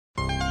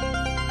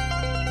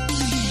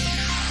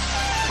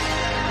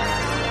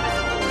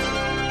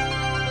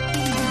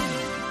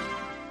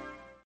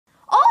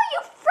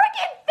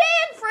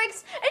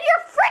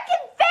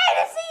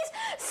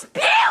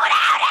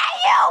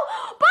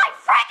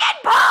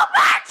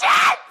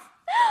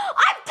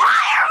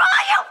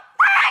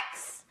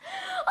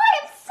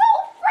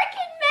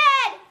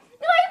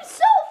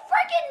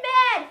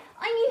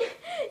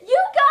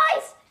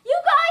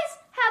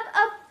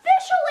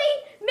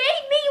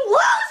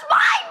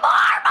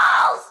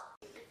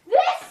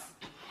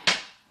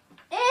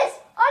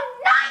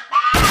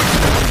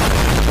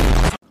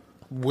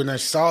when I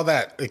saw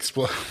that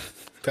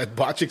that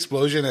botch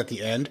explosion at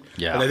the end,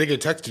 Yeah. and I think I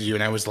texted you,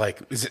 and I was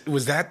like,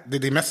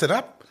 did they mess it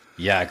up?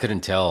 Yeah, I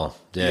couldn't tell.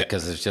 Yeah,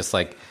 because it's just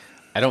like,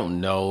 I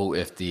don't know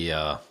if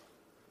the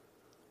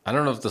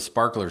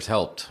sparklers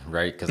helped,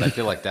 right? Because I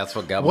feel like that's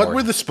what got What more.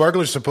 were the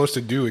sparklers supposed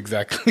to do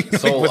exactly?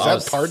 So was I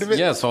that part of it?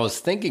 Yeah, so I was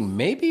thinking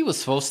maybe it was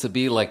supposed to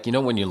be like,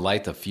 when you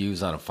light the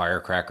fuse on a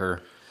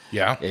firecracker,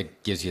 Yeah.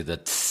 it gives you the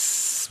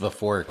tss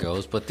before it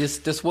goes. But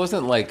this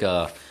wasn't like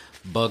a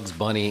Bugs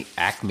Bunny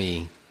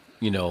Acme,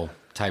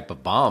 type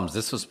of bombs.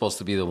 This was supposed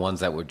to be the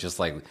ones that were just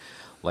like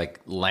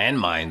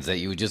landmines that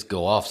you would just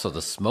go off. So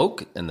the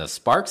smoke and the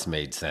sparks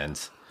made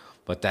sense,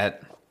 but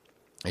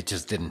it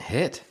just didn't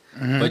hit.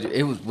 Mm-hmm. But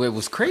it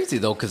was crazy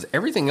though, because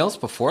everything else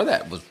before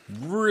that was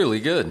really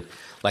good.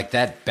 Like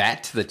that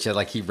bat to the chest,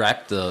 like he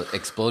wrapped the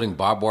exploding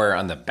barbed wire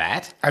on the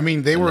bat. I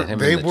mean, they and were then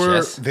him in the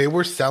chest. they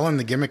were selling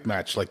the gimmick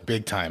match like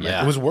big time.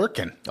 Yeah. It was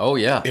working. Oh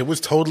yeah, It was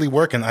totally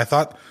working. I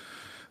thought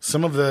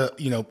some of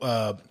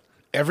the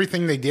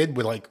everything they did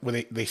with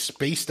where they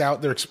spaced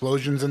out their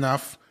explosions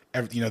enough.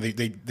 They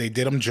did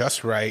them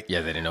just right.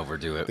 yeah. They didn't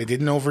overdo it. They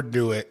didn't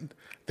overdo it.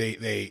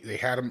 They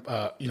had them.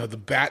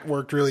 The bat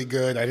worked really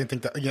good. I didn't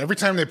think that. Every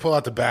time they pull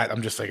out the bat,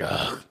 I'm just like,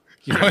 ugh.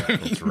 You know what I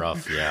mean? It's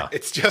rough. Yeah.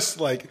 It's just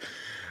like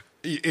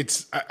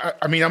it's.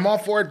 I mean, I'm all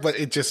for it, but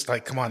it just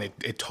like, come on,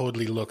 it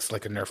totally looks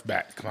like a Nerf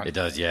bat. Come on, It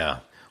does, yeah.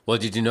 Well,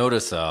 did you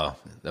notice that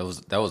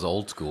was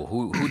old school?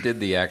 Who did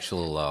the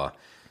actual?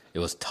 It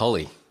was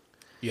Tully.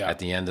 Yeah. At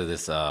the end of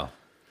this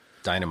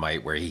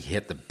Dynamite, where he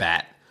hit the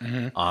bat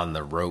on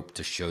the rope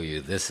to show you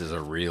this is a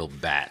real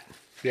bat.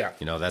 Yeah.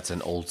 That's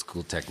an old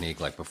school technique.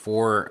 Like,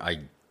 before I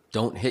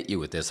don't hit you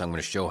with this, I'm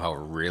going to show how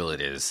real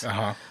it is.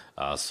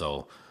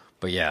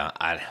 But yeah,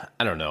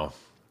 I don't know.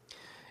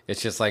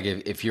 It's just like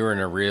if you're in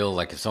a real,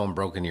 like if someone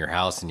broke into your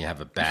house and you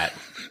have a bat,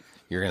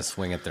 you're going to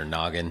swing at their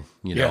noggin.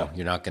 Yeah.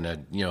 You're not going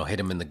to, hit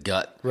them in the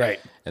gut. Right.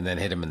 And then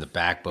hit them in the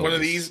back. But One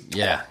of these?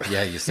 Yeah.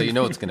 Yeah. So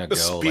it's going to a go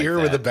spear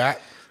like with that. a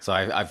bat. So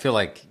I feel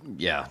like,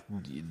 yeah,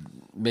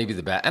 maybe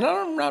the bat. And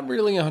I'm not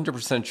really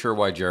 100% sure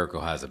why Jericho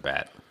has a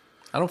bat.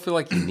 I don't feel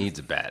like he needs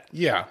a bat.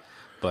 Yeah.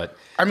 But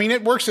I mean,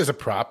 it works as a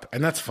prop,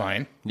 and that's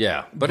fine.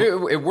 yeah, but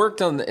it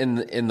worked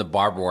in the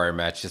barbed wire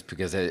match just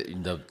because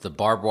the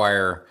barbed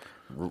wire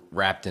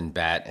wrapped in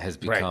bat has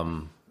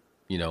become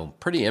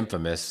pretty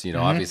infamous.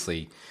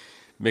 Obviously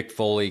Mick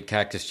Foley,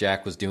 Cactus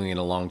Jack was doing it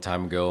a long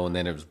time ago, and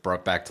then it was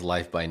brought back to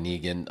life by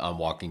Negan on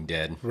Walking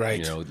Dead.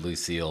 Right.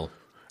 Lucille.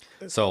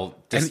 So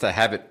just to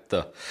have it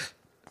the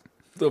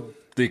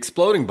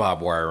exploding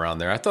barbed wire around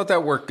there, I thought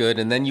that worked good.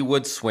 And then you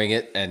would swing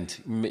it, and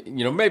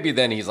maybe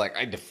then he's like,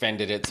 I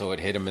defended it so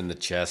it hit him in the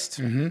chest.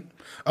 Mm-hmm.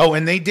 Oh,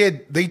 and they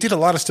did a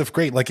lot of stuff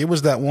great. Like it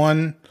was that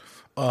one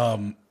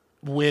when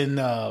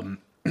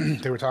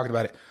they were talking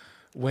about it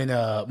when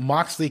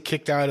Moxley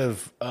kicked out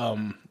of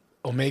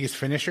Omega's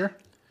finisher.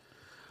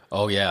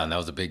 Oh yeah, and that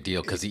was a big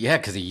deal because he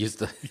used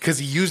the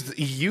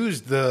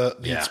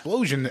the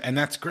explosion, and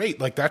that's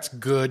great. Like that's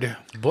good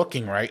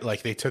booking, right?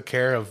 Like they took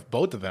care of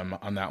both of them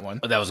on that one.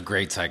 That was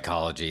great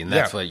psychology, and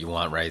that's what you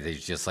want, right?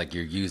 It's just like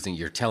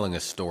you're telling a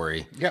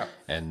story. Yeah.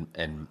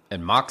 And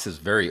Mox is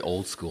very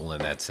old school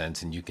in that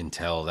sense, and you can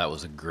tell that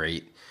was a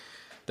great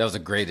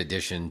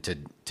addition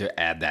to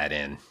add that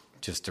in,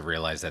 just to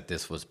realize that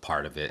this was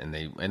part of it.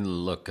 And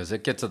look, because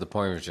it gets to the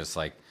point where it's just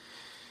like,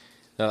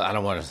 I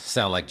don't want to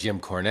sound like Jim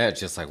Cornette. It's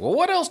just like, well,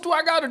 what else do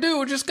I got to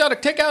do? Just got to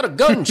take out a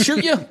gun and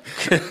shoot you.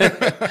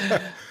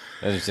 And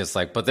it's just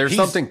like, but there's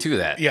something to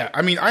that. Yeah,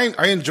 I mean,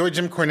 I enjoy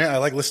Jim Cornette. I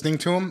like listening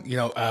to him.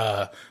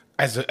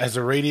 As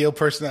a radio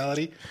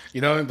personality,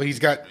 but he's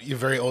got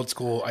very old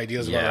school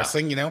ideas about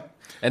wrestling.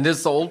 And this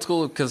is old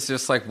school because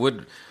just like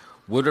would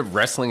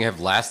wrestling have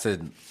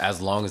lasted as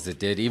long as it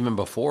did, even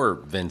before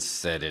Vince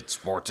said it's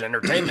sports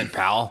entertainment,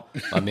 pal?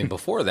 I mean,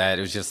 before that,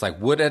 it was just like,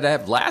 would it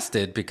have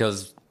lasted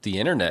because the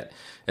internet?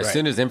 As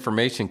soon as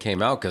information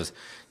came out, because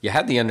you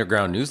had the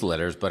underground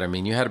newsletters, but I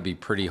mean, you had to be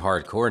pretty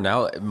hardcore.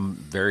 Now,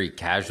 very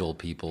casual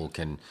people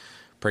can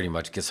pretty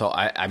much get. So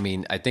I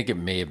mean, I think it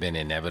may have been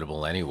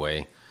inevitable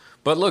anyway.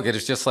 But look,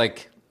 it's just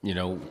like,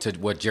 to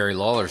what Jerry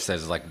Lawler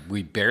says, like,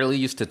 we barely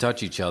used to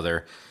touch each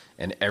other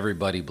and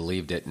everybody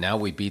believed it. Now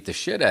we beat the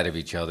shit out of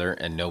each other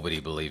and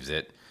nobody believes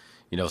it.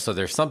 So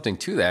there's something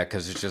to that,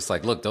 because it's just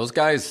like, look, those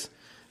guys,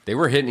 they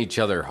were hitting each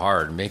other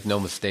hard. Make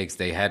no mistakes.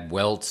 They had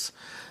welts.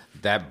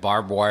 That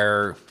barbed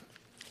wire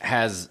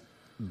has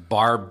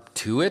barb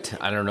to it.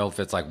 I don't know if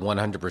it's like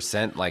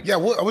 100%. Like, yeah,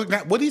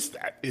 what is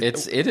that?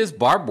 It is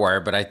barbed wire,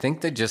 but I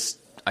think they just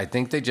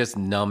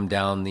numb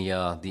down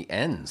the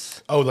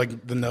ends. Oh,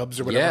 like the nubs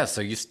or whatever. Yeah, so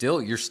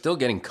you're still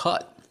getting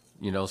cut.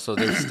 So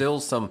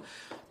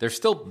there's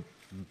still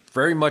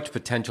very much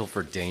potential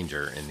for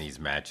danger in these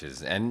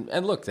matches. And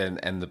look,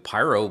 and the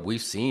pyro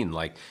we've seen,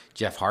 like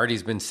Jeff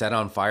Hardy's been set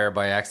on fire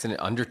by accident.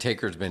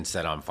 Undertaker's been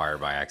set on fire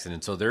by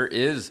accident. So there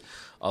is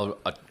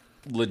a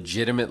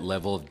legitimate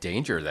level of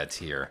danger that's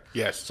here.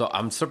 Yes. So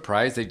I'm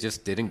surprised they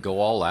just didn't go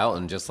all out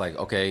and just like,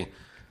 okay,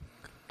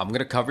 I'm going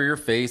to cover your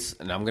face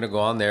and I'm going to go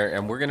on there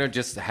and we're going to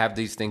just have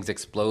these things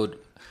explode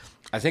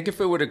I think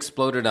if it would have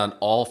exploded on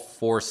all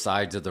four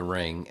sides of the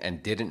ring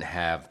and didn't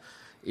have,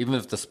 even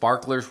if the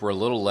sparklers were a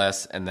little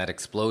less and that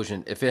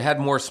explosion, if it had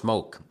more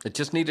smoke, it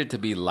just needed to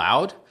be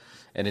loud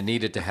and it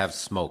needed to have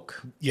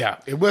smoke. Yeah,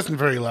 it wasn't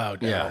very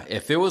loud. Yeah,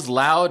 if it was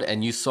loud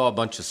and you saw a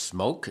bunch of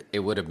smoke, it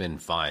would have been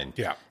fine.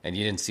 Yeah. And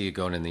you didn't see it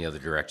going in the other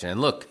direction. And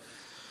look,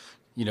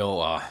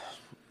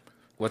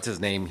 what's his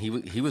name?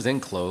 He was in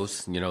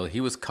close.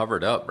 He was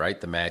covered up, right?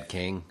 The Mad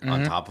King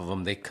on top of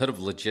him. They could have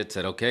legit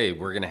said, okay,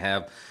 we're going to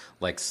have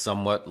like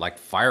somewhat like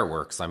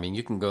fireworks. I mean,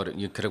 you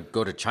could have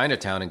go to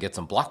Chinatown and get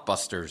some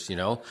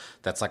blockbusters,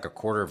 that's like a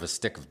quarter of a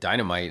stick of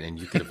dynamite, and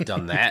you could have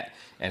done that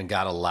and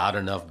got a loud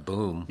enough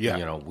boom.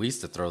 Yeah. We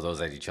used to throw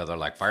those at each other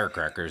like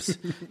firecrackers,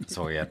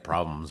 so we had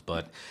problems.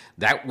 But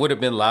that would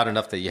have been loud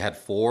enough that you had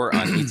four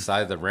on each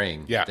side of the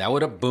ring. Yeah. That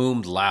would have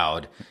boomed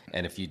loud,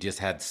 and if you just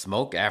had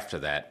smoke after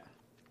that,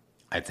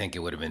 I think it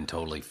would have been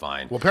totally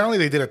fine. Well, apparently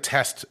they did a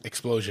test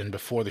explosion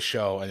before the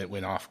show, and it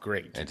went off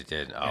great. And it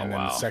did. Oh, and then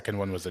wow. the second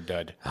one was a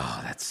dud.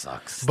 Oh, that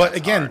sucks. But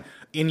That's again, hard.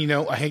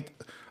 and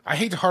I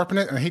hate to harp on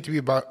it, and I hate to be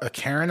about a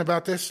Karen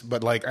about this,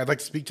 but like I'd like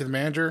to speak to the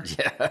manager.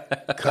 Yeah.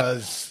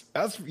 Because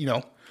that's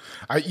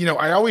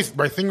I always,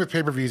 my thing with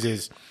pay-per-views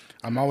is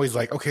I'm always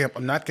like, okay,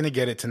 I'm not going to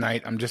get it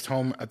tonight. I'm just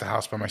home at the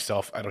house by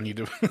myself. I don't need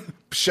to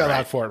shell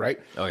out for it, right?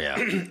 Oh yeah.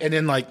 And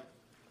then like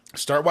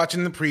start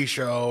watching the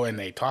pre-show, and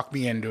they talk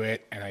me into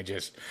it, and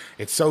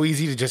it's so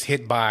easy to just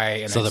hit buy.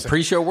 And So the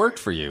pre-show worked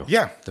for you?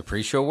 Yeah. The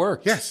pre-show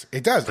worked. Yes,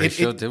 it does.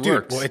 Pre-show Dude,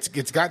 works. well,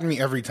 it's gotten me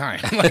every time.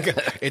 Like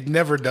it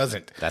never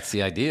doesn't. That's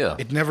the idea.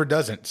 It never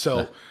doesn't.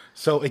 So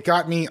it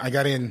got me. I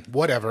got in,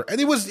 whatever, and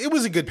it was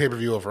a good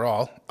pay-per-view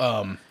overall.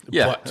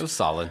 Yeah, it was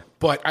solid.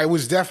 But I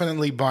was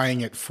definitely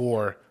buying it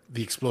for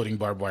the exploding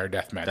barbed wire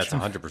death match. That's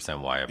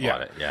 100% why I bought Yeah.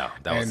 it. Yeah,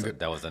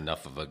 that was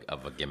enough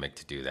of a gimmick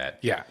to do that.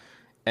 Yeah.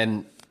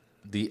 And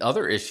the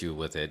other issue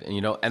with it,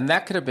 and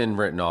that could have been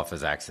written off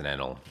as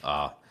accidental.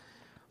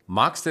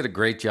 Mox did a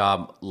great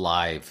job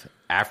live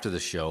after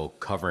the show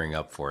covering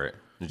up for it.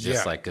 It's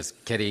just like, because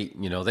Kenny,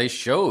 they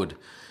showed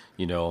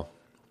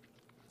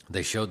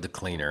the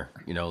cleaner.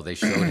 They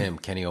showed him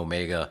Kenny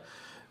Omega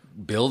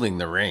building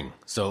the ring.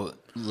 So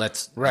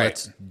let's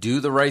do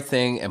the right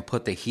thing and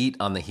put the heat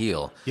on the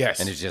heel. Yes.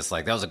 And it's just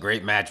like, that was a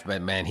great match,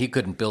 but man, he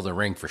couldn't build a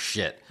ring for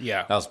shit.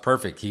 Yeah. That was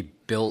perfect. He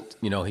built,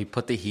 he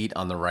put the heat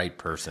on the right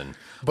person.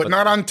 But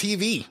not on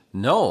TV.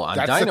 No, on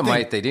That's the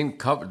Dynamite thing.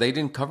 they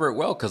didn't cover it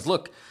well, cuz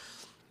look,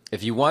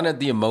 if you wanted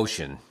the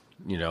emotion,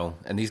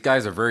 and these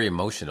guys are very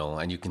emotional,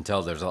 and you can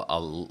tell there's a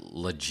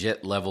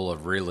legit level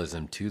of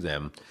realism to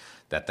them,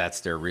 that's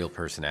their real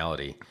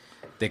personality.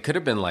 They could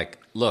have been like,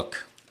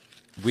 look,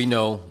 we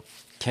know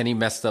Kenny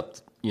messed up,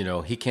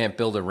 he can't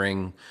build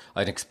an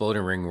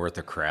exploding ring worth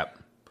of crap.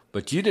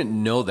 But you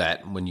didn't know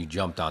that when you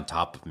jumped on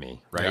top of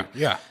me, right?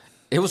 Yeah.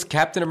 It was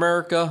Captain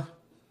America,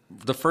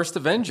 the first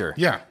Avenger.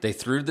 Yeah. They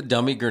threw the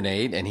dummy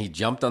grenade, and he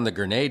jumped on the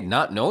grenade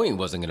not knowing it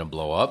wasn't going to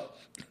blow up.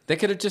 They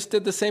could have just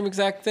did the same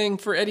exact thing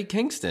for Eddie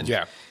Kingston.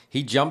 Yeah.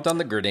 He jumped on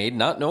the grenade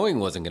not knowing it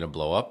wasn't going to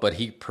blow up, but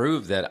he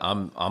proved that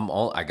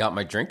I got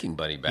my drinking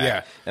buddy back.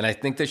 Yeah. And I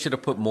think they should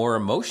have put more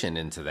emotion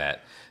into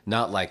that.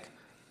 Not like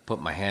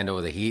put my hand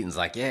over the heat and it's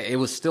like, yeah, it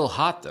was still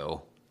hot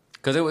though.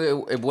 Because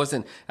it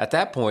wasn't, at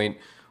that point,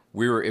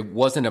 it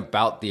wasn't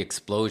about the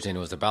explosion. It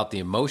was about the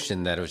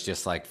emotion that it was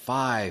just like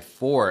 5,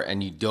 4,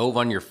 and you dove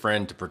on your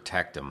friend to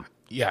protect him.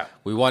 Yeah.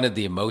 We wanted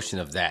the emotion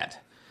of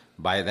that.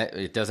 By that,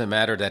 it doesn't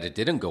matter that it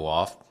didn't go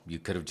off. You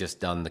could have just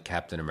done the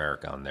Captain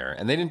America on there,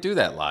 and they didn't do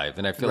that live.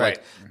 And I feel Right.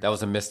 like that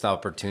was a missed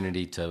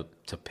opportunity to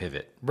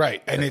pivot.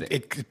 Right. And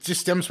it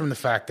just stems from the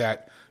fact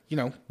that,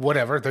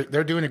 whatever,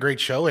 they're doing a great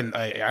show, and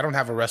I don't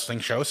have a wrestling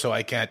show, so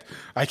I can't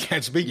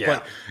speak.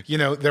 Yeah.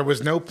 But, there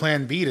was no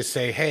plan B to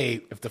say,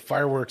 hey, if the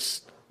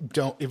fireworks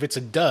if it's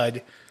a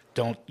dud,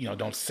 don't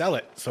sell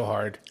it so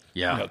hard.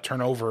 Yeah. Turn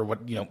over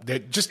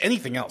just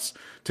anything else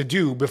to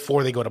do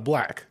before they go to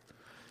black.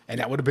 And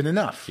that would have been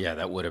enough. Yeah,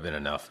 that would have been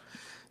enough.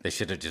 They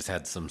should have just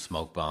had some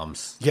smoke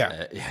bombs.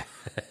 Yeah.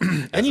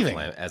 Anything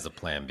as a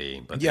plan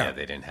B, but Yeah.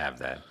 they didn't have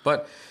that.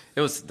 But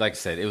it was, like I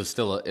said, it was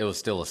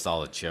still a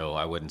solid show.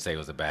 I wouldn't say it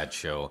was a bad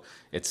show.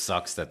 It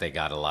sucks that they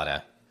got a lot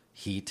of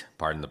heat,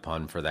 pardon the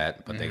pun for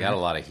that, but they got a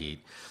lot of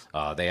heat.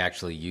 They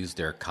actually used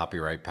their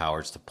copyright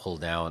powers to pull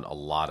down a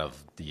lot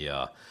of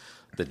the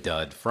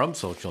dud from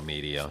social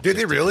media. Did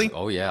they really?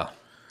 Oh yeah,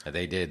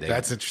 they did.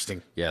 That's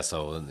interesting. Yeah,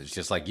 so it's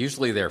just like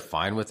usually they're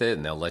fine with it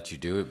and they'll let you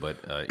do it, but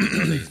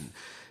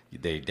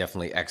they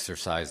definitely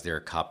exercise their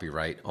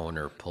copyright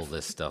owner, pull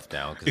this stuff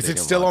down. Is it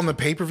still on the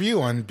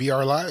pay-per-view on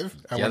BR Live?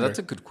 Yeah, that's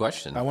a good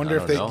question. I wonder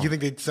don't know. you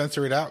think they'd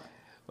censor it out?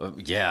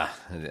 Yeah,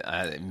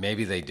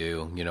 maybe they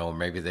do.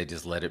 Maybe they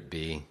just let it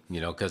be.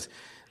 Because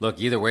look,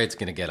 either way, it's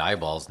going to get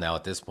eyeballs now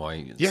at this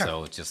point. Yeah.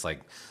 So it's just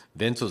like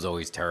Vince was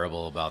always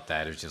terrible about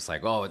that. It's just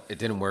like, oh, it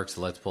didn't work,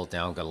 so let's pull it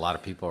down. Got a lot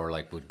of people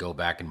would go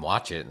back and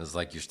watch it, and it's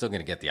like you're still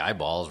going to get the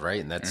eyeballs,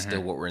 right? And that's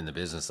still what we're in the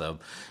business of.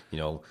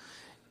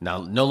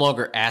 Now, no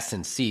longer ass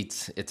in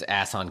seats. It's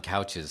ass on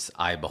couches,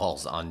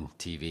 eyeballs on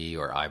TV,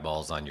 or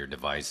eyeballs on your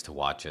device to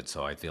watch it.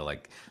 So I feel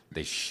like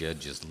they should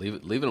just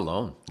leave it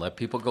alone. Let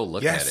people go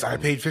look at it. Yes, I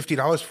paid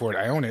 $50 for it.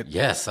 I own it.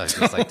 Yes, I was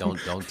just like,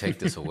 don't take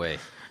this away.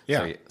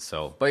 Yeah.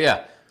 But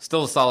yeah,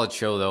 still a solid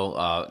show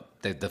though.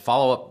 The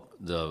follow up,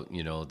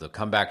 the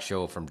comeback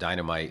show from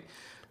Dynamite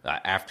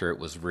after it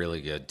was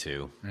really good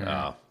too.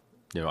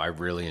 I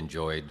really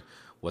enjoyed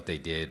what they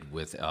did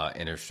with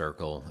Inner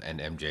Circle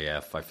and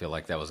MJF. I feel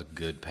like that was a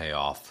good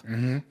payoff.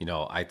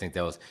 I think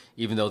that was,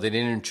 even though they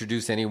didn't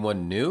introduce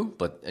anyone new,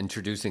 but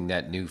introducing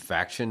that new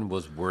faction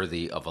was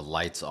worthy of a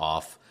lights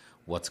off,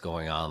 what's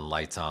going on,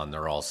 lights on,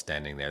 they're all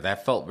standing there.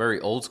 That felt very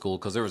old school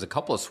because there was a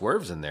couple of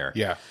swerves in there.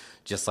 Yeah.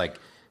 Just like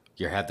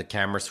you had the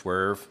camera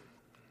swerve,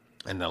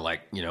 and they're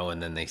like,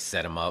 and then they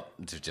set him up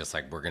to just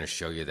like, we're going to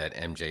show you that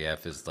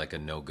MJF is like a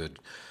no good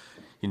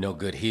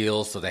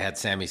heel. So they had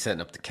Sammy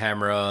setting up the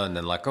camera, and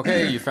then like,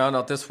 okay, you found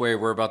out this way,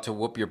 we're about to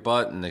whoop your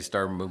butt, and they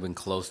started moving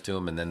close to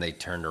him, and then they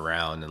turned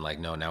around and like,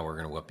 no, now we're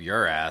going to whoop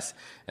your ass.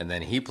 And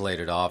then he played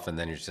it off, and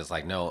then it's just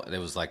like, no, it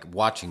was like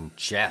watching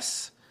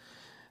chess.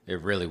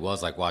 It really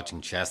was like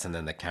watching chess, and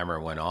then the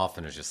camera went off,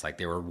 and it was just like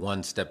they were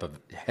one step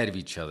ahead of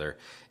each other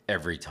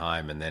every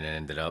time, and then it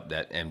ended up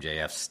that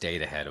MJF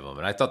stayed ahead of him,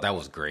 and I thought that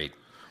was great.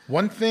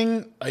 One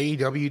thing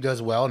AEW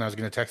does well, and I was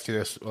going to text you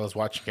this while I was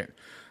watching it,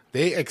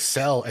 they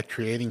excel at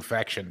creating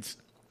factions.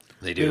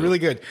 They do. They're really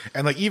good.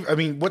 And like,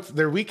 what's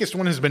their weakest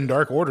one has been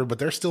Dark Order, but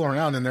they're still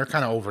around, and they're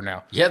kind of over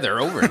now. Yeah, they're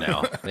over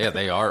now. Yeah,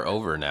 they are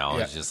over now.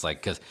 Yeah. It's just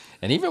like,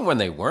 and even when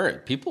they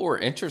weren't, people were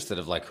interested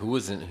of like, who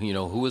was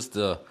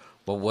the,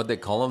 what they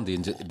call him,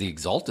 the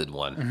Exalted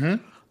One.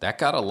 Mm-hmm. That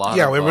got a lot.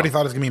 Yeah, everybody thought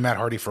it was going to be Matt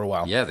Hardy for a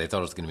while. Yeah, they thought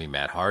it was going to be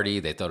Matt Hardy.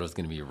 They thought it was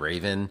going to be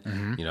Raven.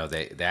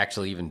 Mm-hmm. They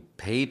actually even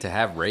paid to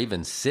have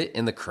Raven sit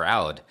in the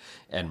crowd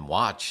and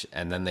watch,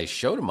 and then they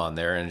showed him on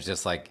there, and it's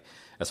just like,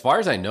 as far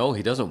as I know,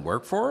 he doesn't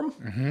work for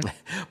him,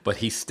 but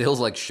he still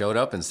like showed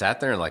up and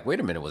sat there and like, wait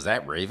a minute, was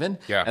that Raven?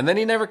 Yeah. And then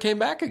he never came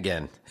back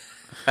again.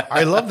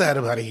 I love that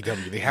about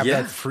AEW. They have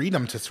that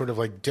freedom to sort of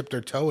like dip their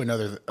toe in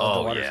other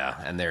waters.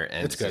 Yeah, and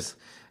it's good.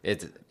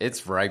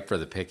 It's ripe for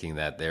the picking.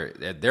 That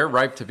they're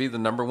ripe to be the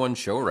number one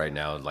show right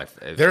now. Like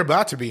they're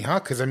about to be, huh?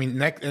 Because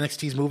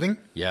NXT's moving.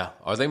 Yeah,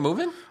 are they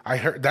moving? I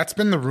heard that's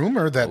been the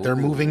rumor that they're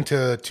moving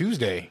to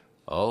Tuesday.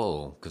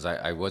 Oh, because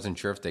I wasn't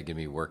sure if they're going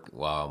to be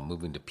while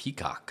moving to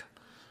Peacock.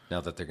 Now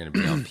that they're going to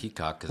be on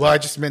Peacock. Well, I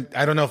just meant,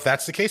 I don't know if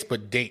that's the case,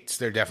 but dates,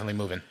 they're definitely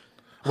moving.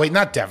 Wait,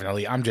 not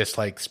definitely. I'm just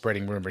like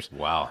spreading rumors.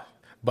 Wow.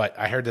 But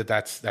I heard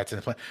that's in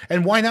the plan.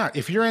 And why not?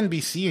 If you're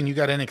NBC and you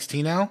got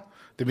NXT now,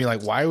 they'd be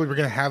like, why would we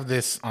going to have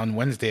this on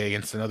Wednesday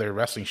against another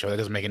wrestling show? That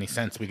doesn't make any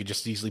sense. We could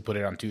just easily put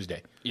it on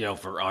Tuesday.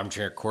 For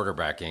armchair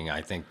quarterbacking,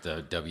 I think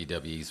the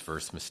WWE's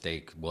first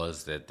mistake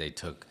was that they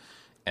took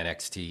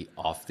NXT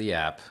off the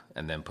app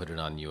and then put it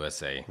on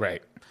USA.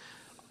 Right.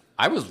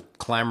 I was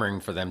clamoring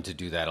for them to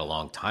do that a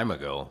long time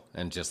ago,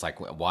 and just like,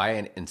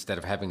 why instead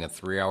of having a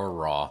 3-hour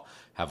Raw,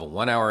 have a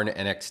 1 hour in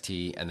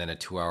NXT and then a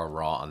 2-hour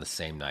Raw on the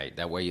same night?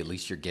 That way, at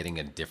least you're getting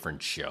a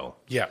different show.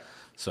 Yeah.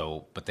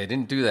 So, but they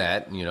didn't do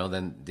that.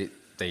 Then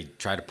they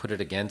try to put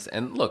it against,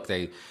 and look,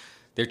 they're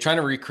trying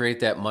to recreate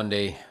that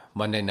Monday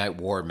Night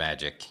War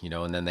magic,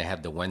 and then they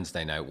have the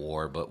Wednesday Night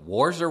War. But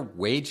wars are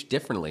waged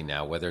differently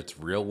now, whether it's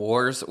real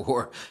wars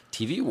or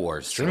TV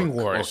wars, streaming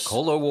wars, or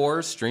Colo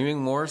wars,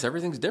 streaming wars.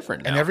 Everything's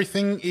different now, and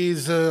everything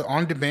is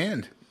on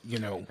demand.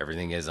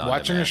 Everything is on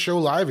watching demand. a show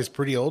live is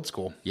pretty old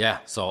school. Yeah.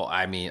 So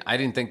I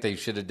didn't think they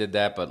should have did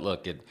that, but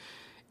look, it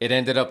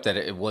ended up that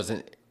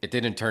it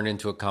didn't turn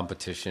into a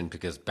competition,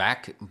 because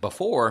back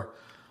before.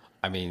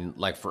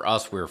 Like for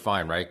us, we were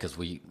fine, right? Because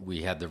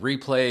we had the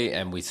replay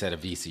and we set a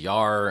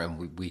VCR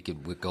and we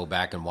could go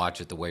back and watch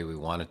it the way we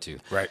wanted to.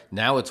 Right.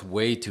 Now it's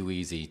way too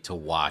easy to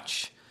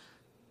watch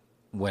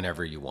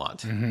whenever you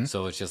want. Mm-hmm.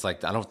 So it's just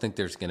like, I don't think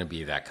there's going to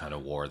be that kind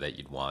of war that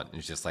you'd want.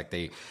 It's just like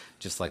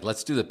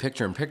let's do the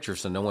picture-in-picture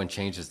so no one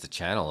changes the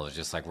channel. It's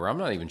just like, where I'm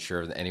not even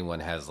sure that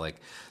anyone has like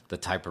the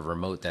type of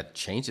remote that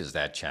changes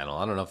that channel.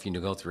 I don't know if you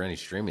go through any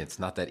streaming. It's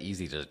not that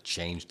easy to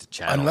change the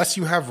channel. Unless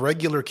you have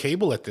regular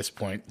cable at this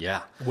point.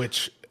 Yeah.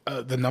 Which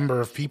the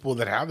number of people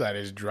that have that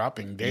is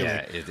dropping daily.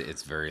 Yeah,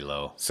 it's very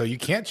low. So you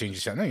can't change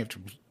the channel. You have to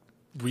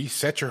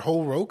reset your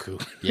whole Roku.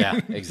 Yeah,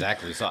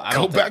 exactly. So I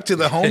go back to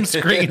the home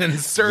screen and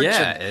search.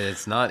 Yeah,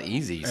 it's not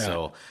easy. Yeah.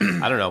 So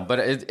I don't know, but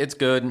it's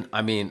good.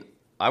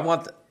 I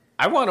want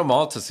them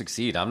all to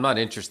succeed. I'm not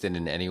interested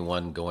in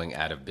anyone going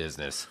out of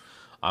business.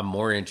 I'm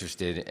more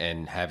interested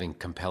in having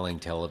compelling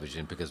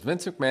television, because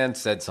Vince McMahon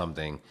said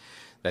something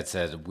that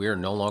said we're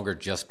no longer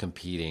just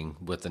competing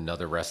with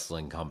another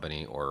wrestling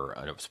company or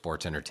a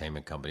sports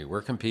entertainment company.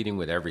 We're competing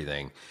with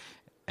everything.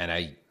 And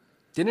I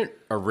didn't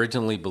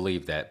originally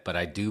believe that, but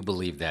I do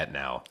believe that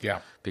now.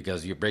 Yeah.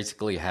 Because you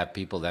basically have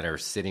people that are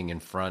sitting in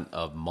front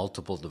of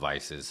multiple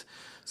devices.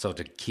 So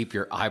to keep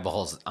your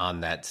eyeballs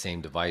on that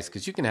same device,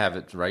 because you can have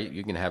it, right?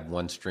 You can have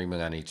one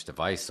streaming on each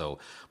device.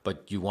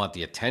 But you want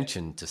the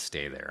attention to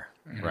stay there,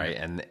 mm-hmm.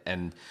 right?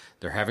 And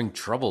they're having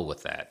trouble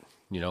with that,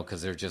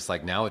 because they're just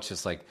like, now it's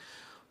just like,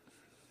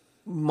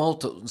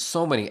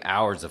 so many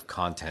hours of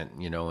content,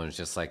 you know, and it's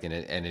just like, and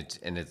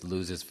it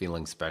loses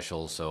feeling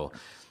special. So,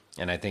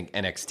 and I think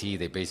NXT,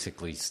 they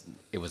basically,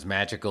 it was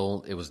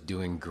magical, it was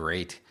doing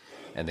great,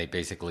 and they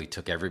basically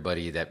took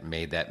everybody that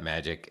made that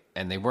magic,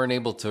 and they weren't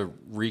able to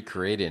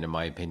recreate it, in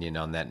my opinion,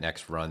 on that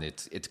next run.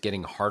 It's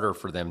getting harder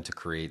for them to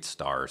create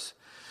stars,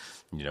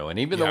 you know, and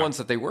even the ones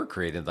that they were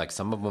created, like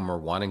some of them are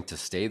wanting to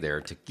stay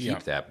there to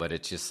keep that, but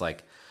it's just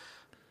like,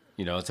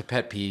 you know, it's a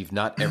pet peeve.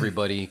 Not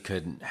everybody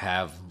could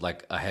have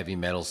like a heavy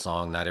metal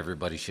song. Not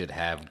everybody should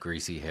have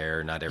greasy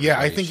hair. Not everybody. Yeah,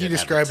 I think you should have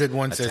described it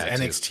once a as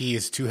tattoo. NXT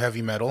is too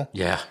heavy metal.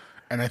 Yeah,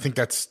 And I think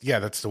that's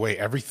the way.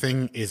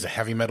 Everything is a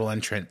heavy metal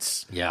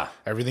entrance. yeah.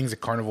 Everything's a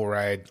carnival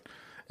ride.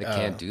 They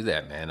can't do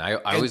that, man. I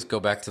always go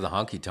back to the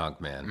Honky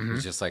Tonk Man.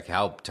 It's just like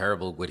how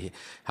terrible would a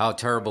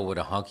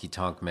Honky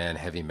Tonk Man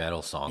heavy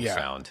metal song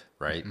sound,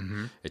 right?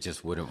 It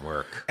just wouldn't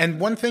work. And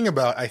one thing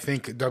about, I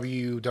think,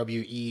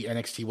 WWE,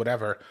 NXT,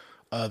 whatever,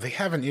 they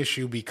have an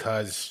issue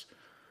because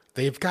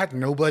they've got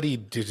nobody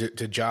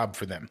to job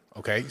for them,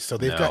 okay? So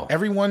they've got,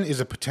 everyone is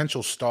a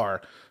potential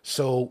star.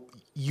 So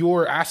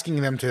you're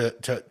asking them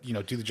to you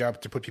know, do the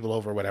job, to put people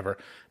over or whatever.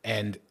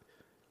 And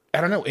I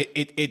don't know,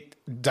 it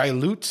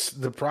dilutes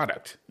the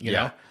product, you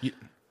know?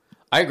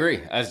 I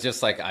agree. As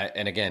just like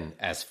and again,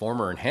 as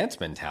former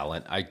enhancement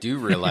talent, I do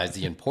realize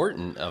the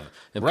importance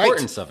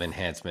of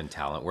enhancement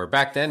talent. Where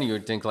back then you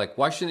would think like,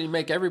 why shouldn't you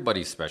make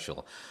everybody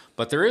special?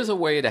 But there is a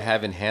way to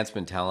have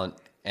enhancement talent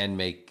and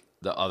make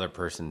the other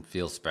person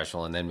feel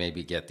special, and then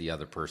maybe get the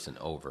other person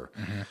over.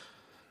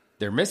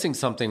 They're missing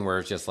something where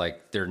it's just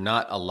like they're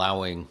not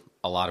allowing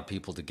a lot of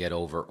people to get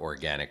over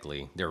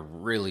organically. They're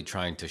really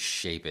trying to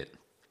shape it,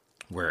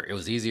 where it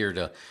was easier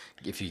to,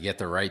 if you get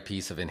the right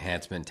piece of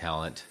enhancement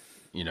talent,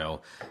 you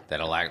know,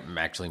 that'll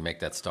actually make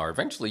that star.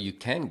 Eventually you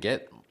can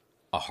get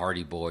a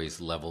Hardy Boys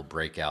level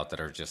breakout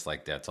that are just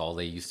like, that's all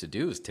they used to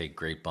do is take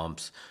great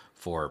bumps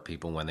for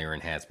people when they were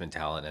enhancement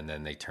talent, and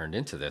then they turned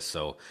into this.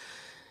 So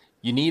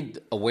you need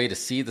a way to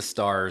see the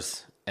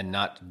stars and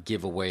not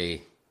give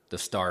away the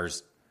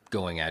stars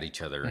going at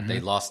each other. They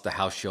lost the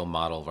house show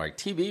model, right?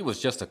 TV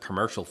was just a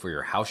commercial for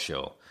your house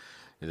show.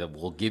 That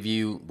we're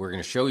going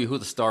to show you who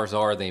the stars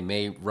are. They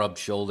may rub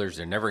shoulders.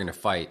 They're never going to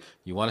fight.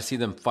 You want to see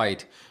them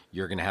fight,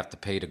 you're going to have to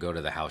pay to go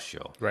to the house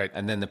show. Right.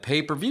 And then the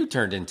pay-per-view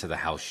turned into the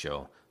house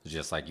show. It's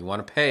just like, you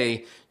want to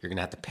pay, you're going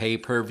to have to pay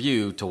per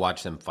view to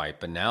watch them fight.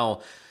 But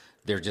now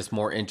they're just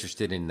more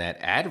interested in that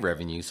ad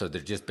revenue. So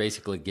they're just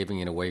basically giving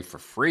it away for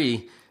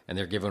free, and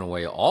they're giving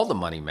away all the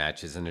money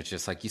matches. And it's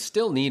just like, you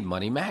still need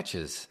money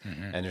matches.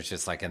 And it's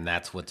just like, and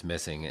that's what's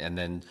missing. And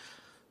then,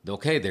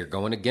 okay, they're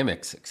going to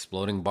gimmicks,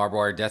 exploding barbed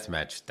wire death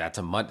match.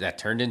 That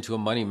turned into a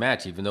money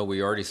match, even though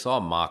we already saw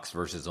Mox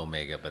versus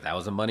Omega, but that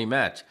was a money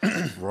match.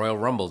 Royal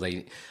Rumble,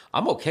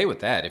 I'm okay with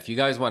that. If you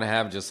guys want to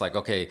have just like,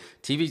 okay,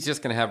 TV's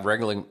just going to have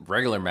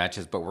regular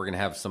matches, but we're going to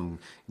have some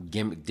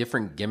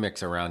different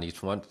gimmicks around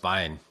each one,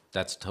 fine.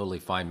 That's totally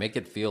fine. Make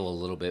it feel a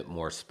little bit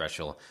more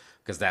special,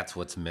 because that's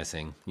what's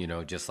missing. You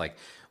know, just like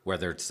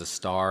whether it's the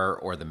star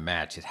or the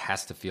match, it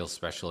has to feel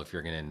special if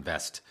you're going to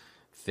invest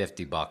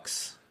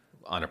 $50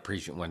 on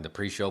when the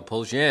pre-show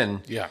pulls you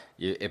in.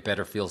 It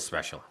better feel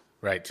special.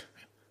 Right.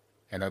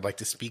 And I'd like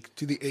to speak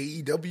to the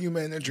AEW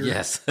manager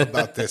Yes.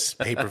 about this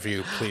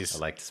pay-per-view, please.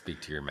 I'd like to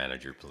speak to your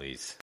manager,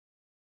 please.